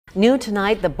New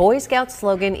tonight, the Boy Scout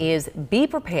slogan is "Be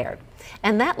Prepared."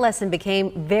 And that lesson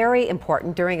became very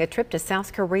important during a trip to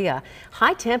South Korea.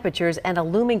 High temperatures and a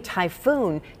looming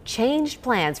typhoon changed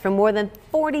plans for more than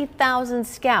 40,000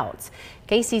 scouts.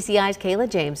 KCCI's Kayla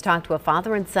James talked to a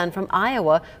father and son from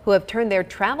Iowa who have turned their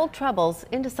travel troubles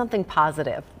into something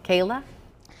positive. Kayla?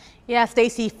 Yeah,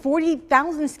 Stacy,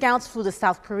 40,000 scouts flew to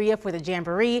South Korea for the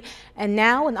Jamboree, and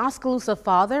now an Oskaloosa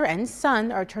father and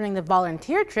son are turning the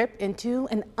volunteer trip into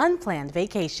an unplanned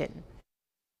vacation.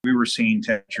 We were seeing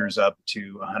temperatures up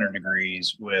to 100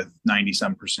 degrees with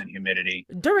 90-some% humidity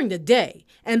during the day,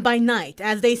 and by night,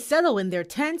 as they settle in their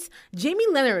tents, Jamie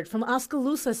Leonard from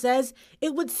Oskaloosa says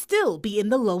it would still be in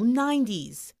the low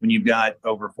 90s. When you've got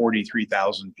over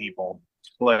 43,000 people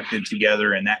collected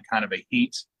together in that kind of a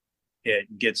heat,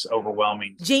 it gets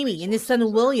overwhelming. Jamie and his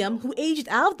son William, who aged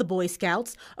out of the Boy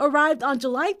Scouts, arrived on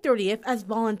July 30th as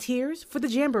volunteers for the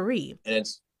Jamboree. And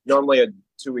it's normally a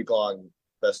 2-week-long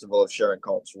festival of sharing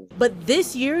culture. But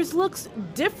this year's looks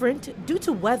different due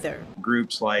to weather.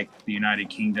 Groups like the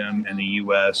United Kingdom and the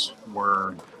U.S.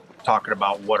 were talking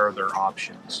about what are their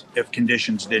options if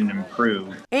conditions didn't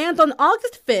improve. And on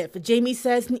August 5th, Jamie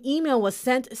says an email was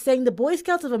sent saying the Boy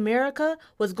Scouts of America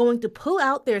was going to pull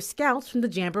out their scouts from the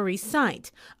Jamboree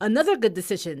site. Another good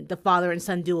decision, the father and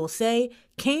son duo say,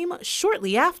 came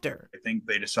shortly after. I think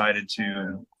they decided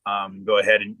to go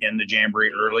ahead and end the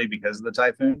Jamboree early because of the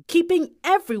typhoon. Keeping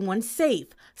everyone safe.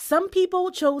 Some people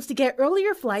chose to get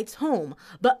earlier flights home,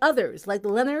 but others, like the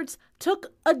Leonards, took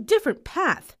a different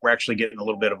path. We're actually getting a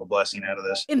little bit of a blessing out of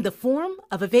this. In the form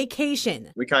of a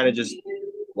vacation. We kind of just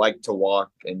like to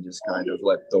walk and just kind of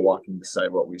let the walking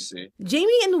decide what we see.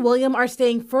 Jamie and William are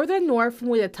staying further north from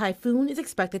where the typhoon is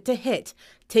expected to hit,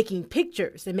 taking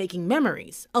pictures and making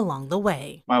memories along the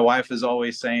way. My wife is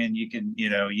always saying you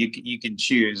can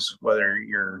choose whether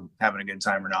you're having a good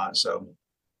time or not. So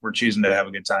we're choosing to have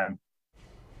a good time.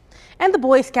 And the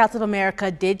Boy Scouts of America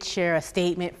did share a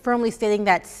statement firmly stating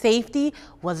that safety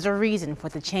was the reason for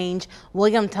the change.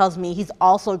 William tells me he's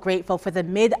also grateful for the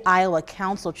Mid-Iowa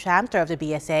Council chapter of the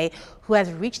BSA, who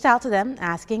has reached out to them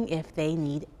asking if they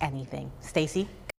need anything. Stacy?